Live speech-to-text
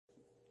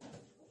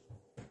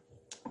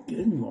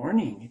Good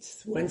morning.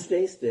 It's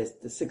Wednesday,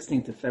 the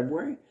 16th of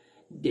February,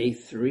 day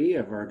 3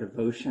 of our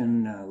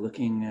devotion,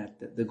 looking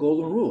at the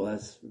Golden Rule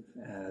as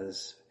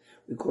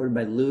recorded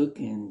by Luke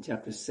in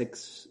chapter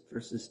 6,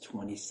 verses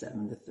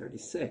 27 to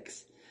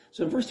 36.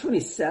 So in verse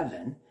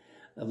 27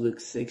 of Luke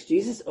 6,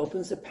 Jesus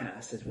opens the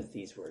passage with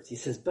these words. He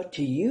says, "But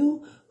to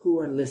you who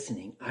are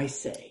listening, I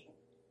say."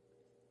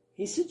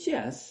 He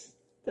suggests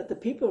that the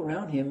people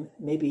around him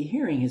may be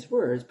hearing his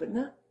words, but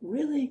not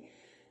really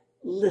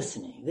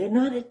listening. They're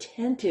not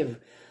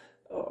attentive,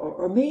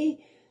 or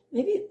maybe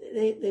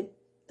they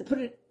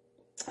put it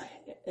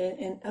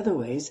in other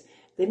ways.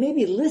 They may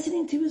be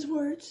listening to his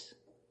words,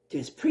 to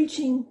his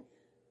preaching,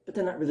 but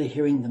they're not really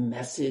hearing the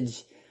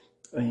message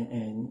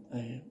and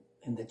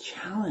the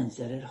challenge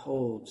that it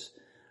holds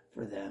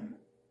for them.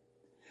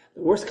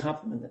 The worst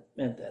compliment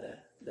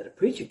that a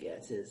preacher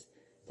gets is,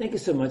 "Thank you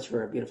so much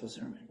for a beautiful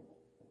sermon."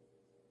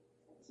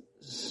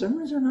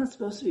 Sermons are not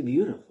supposed to be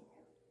beautiful.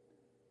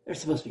 They're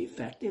supposed to be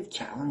effective,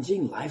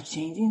 challenging,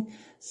 life-changing,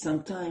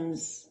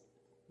 sometimes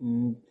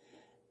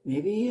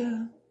maybe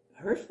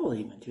hurtful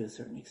even to a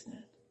certain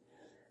extent.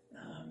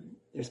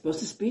 They're supposed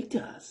to speak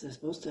to us. They're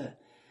supposed to,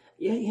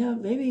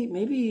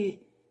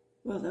 maybe.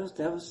 Well,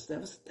 that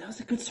was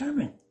a good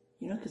sermon,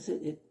 because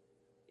it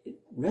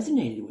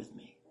resonated with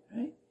me,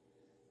 right?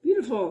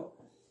 Beautiful.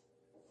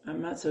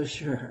 I'm not so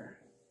sure.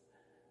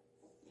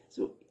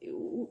 So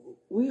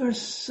we are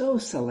so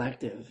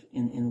selective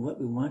in what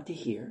we want to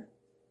hear.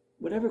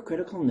 Whatever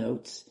critical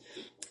notes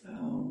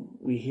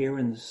we hear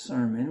in the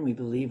sermon, we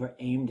believe are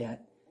aimed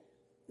at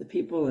the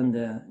people in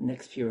the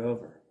next pew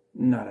over,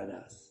 not at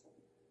us.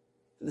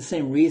 For the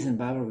same reason,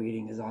 Bible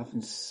reading is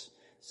often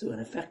so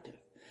ineffective.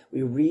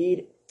 We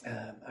read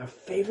our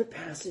favorite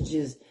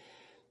passages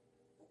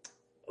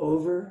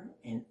over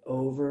and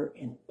over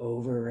and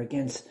over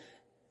again,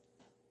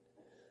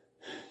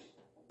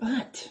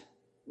 but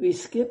we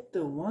skip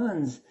the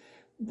ones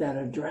that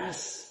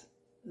address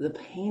the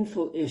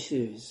painful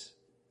issues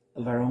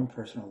of our own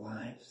personal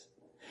lives.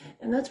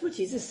 And that's what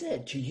Jesus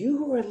said. "To you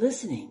who are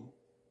listening,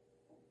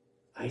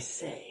 I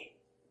say."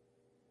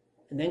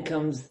 And then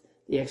comes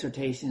the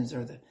exhortations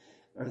or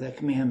the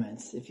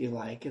commandments, if you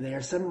like. They are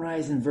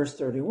summarized in verse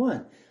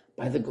 31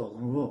 by the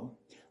Golden Rule.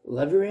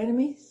 Love your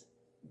enemies.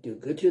 Do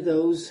good to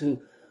those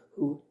who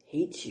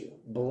hate you.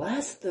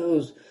 Bless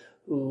those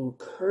who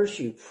curse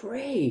you.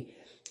 Pray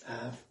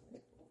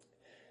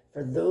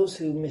for those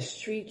who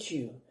mistreat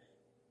you.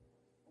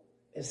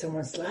 If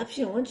someone slaps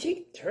you on one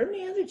cheek, turn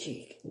the other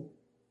cheek.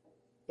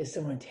 If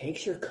someone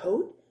takes your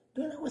coat,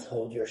 do not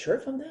withhold your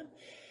shirt from them.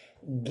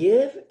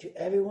 Give to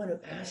everyone who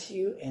asks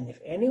you, and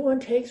if anyone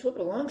takes what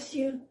belongs to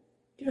you,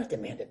 do not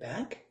demand it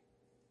back.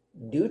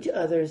 Do to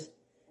others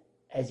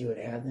as you would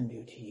have them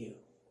do to you.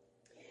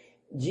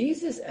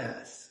 Jesus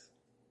asks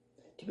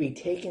to be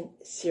taken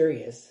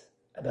serious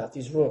about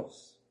these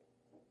rules.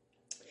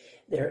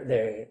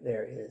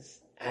 There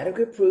is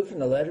adequate proof in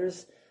the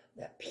letters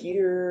that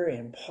Peter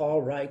and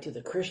Paul write to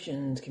the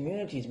Christian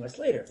communities much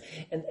later.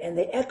 And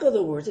they echo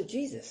the words of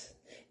Jesus.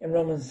 In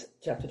Romans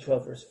chapter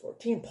 12, verse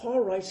 14,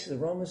 Paul writes to the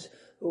Romans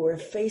who were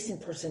facing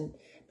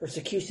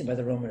persecution by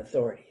the Roman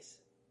authorities.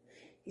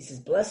 He says,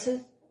 bless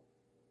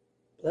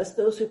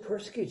those who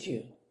persecute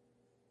you.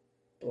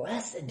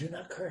 Bless and do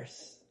not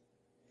curse.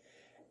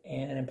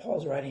 And in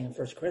Paul's writing in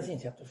 1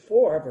 Corinthians chapter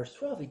 4, verse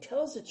 12, he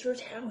tells the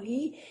church how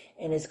he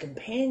and his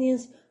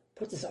companions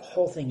put this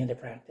whole thing into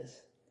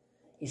practice.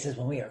 He says,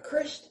 when we are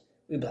cursed,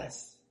 we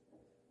bless.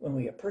 When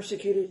we are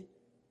persecuted,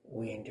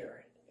 we endure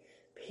it.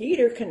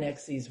 Peter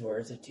connects these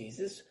words of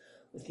Jesus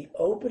with the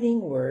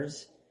opening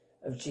words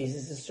of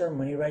Jesus' sermon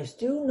when he writes,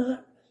 do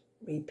not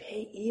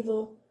repay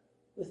evil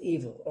with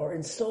evil or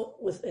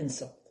insult with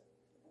insult.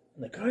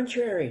 On the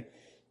contrary,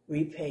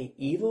 repay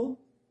evil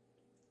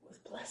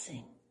with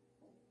blessing.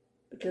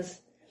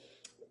 Because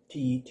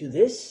to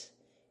this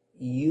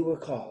you were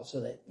called so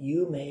that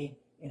you may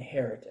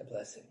inherit a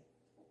blessing.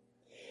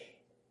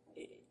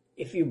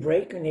 If you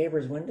break your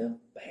neighbor's window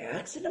by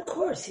accident, of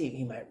course,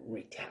 he might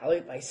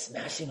retaliate by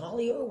smashing all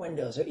your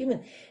windows or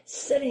even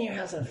setting your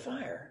house on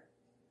fire.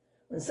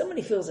 When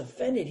somebody feels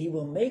offended, he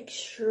will make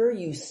sure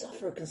you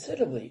suffer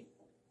considerably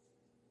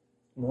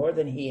more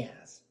than he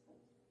has.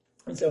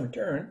 And so in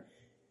turn,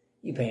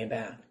 you pay him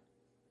back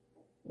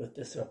with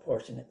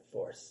disproportionate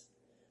force.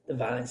 The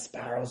violence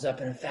spirals up,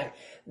 and in fact,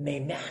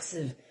 many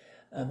massive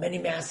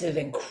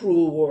and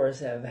cruel wars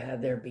have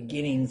had their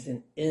beginnings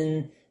in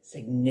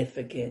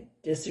insignificant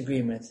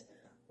disagreements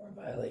or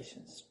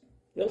violations.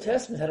 The Old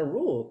Testament had a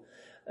rule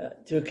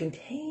to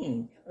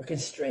contain or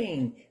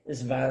constrain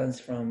this violence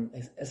from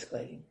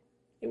escalating.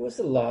 It was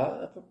the law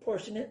of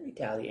proportionate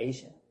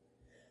retaliation.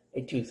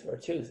 A tooth for a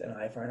tooth, an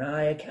eye for an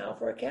eye, a cow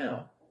for a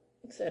cow,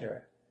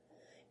 etc.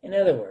 In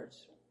other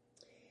words,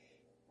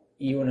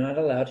 you were not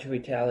allowed to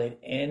retaliate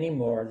any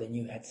more than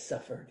you had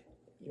suffered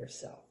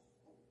yourself.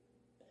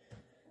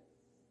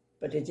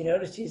 But did you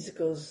notice Jesus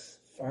goes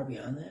far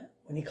beyond that?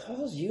 When he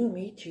calls you and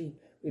me to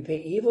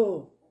repay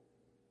evil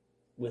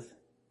with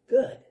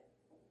good,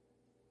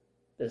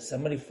 does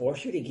somebody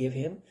force you to give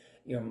him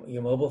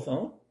your mobile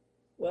phone?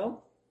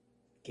 Well,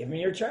 give them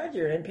your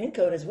charger and PIN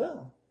code as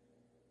well.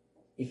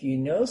 If you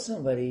know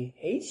somebody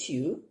hates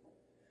you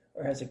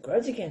or has a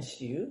grudge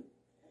against you,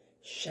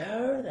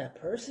 shower that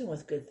person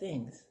with good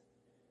things.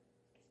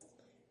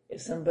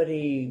 If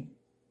somebody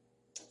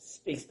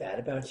speaks bad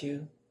about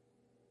you,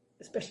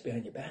 especially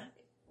behind your back,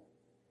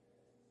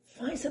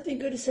 find something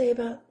good to say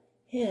about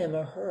him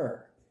or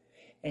her,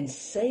 and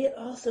say it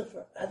also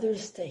for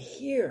others to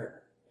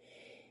hear.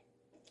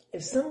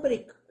 If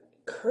somebody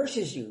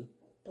curses you,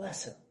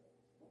 bless them.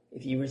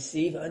 If you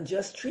receive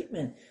unjust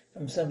treatment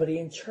from somebody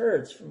in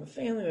church, from a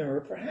family member,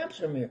 or perhaps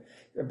from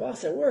your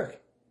boss at work,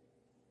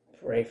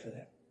 pray for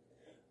them,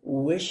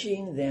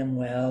 wishing them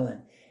well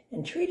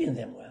and treating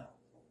them well.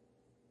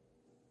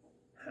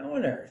 How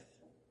on earth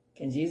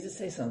can Jesus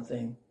say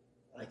something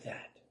like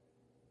that?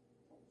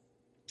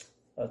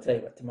 I'll tell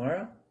you what,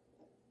 tomorrow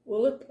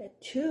we'll look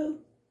at 2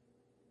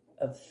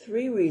 of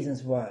 3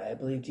 reasons why I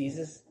believe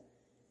Jesus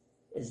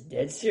is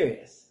dead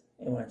serious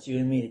and wants you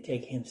and me to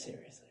take him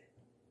seriously.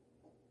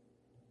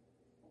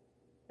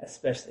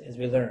 Especially as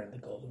we learn the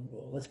golden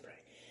rule. Let's pray.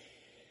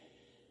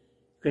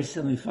 Gracious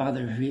Heavenly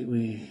Father,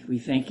 we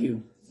thank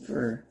you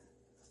for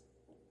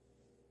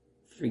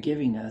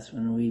forgiving us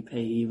when we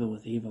pay evil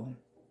with evil.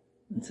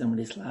 When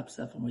somebody slaps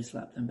us and we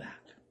slap them back.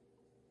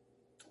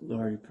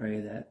 Lord, we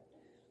pray that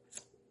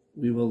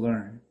we will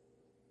learn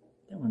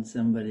that when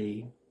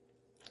somebody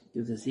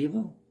gives us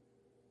evil,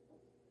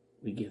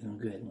 we give them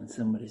good. When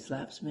somebody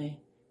slaps me,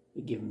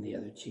 we give them the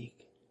other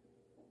cheek.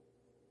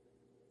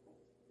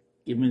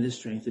 Give me the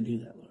strength to do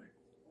that, Lord.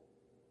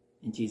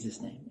 In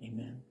Jesus' name,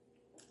 amen.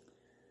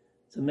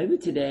 So maybe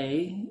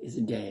today is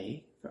a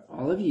day for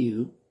all of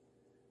you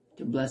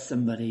to bless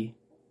somebody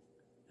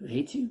who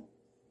hates you,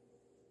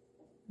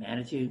 mad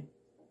at you,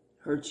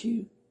 hurt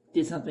you,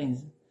 did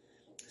something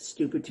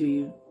stupid to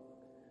you,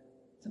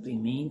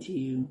 something mean to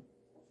you.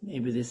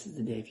 Maybe this is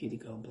the day for you to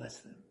go and bless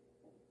them.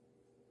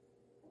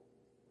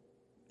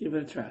 Give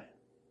it a try.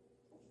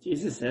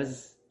 Jesus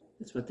says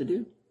that's what to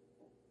do.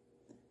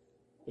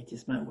 It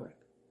just might work.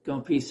 Go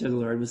in peace to the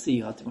Lord. We'll see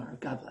you all tomorrow.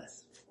 God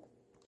bless.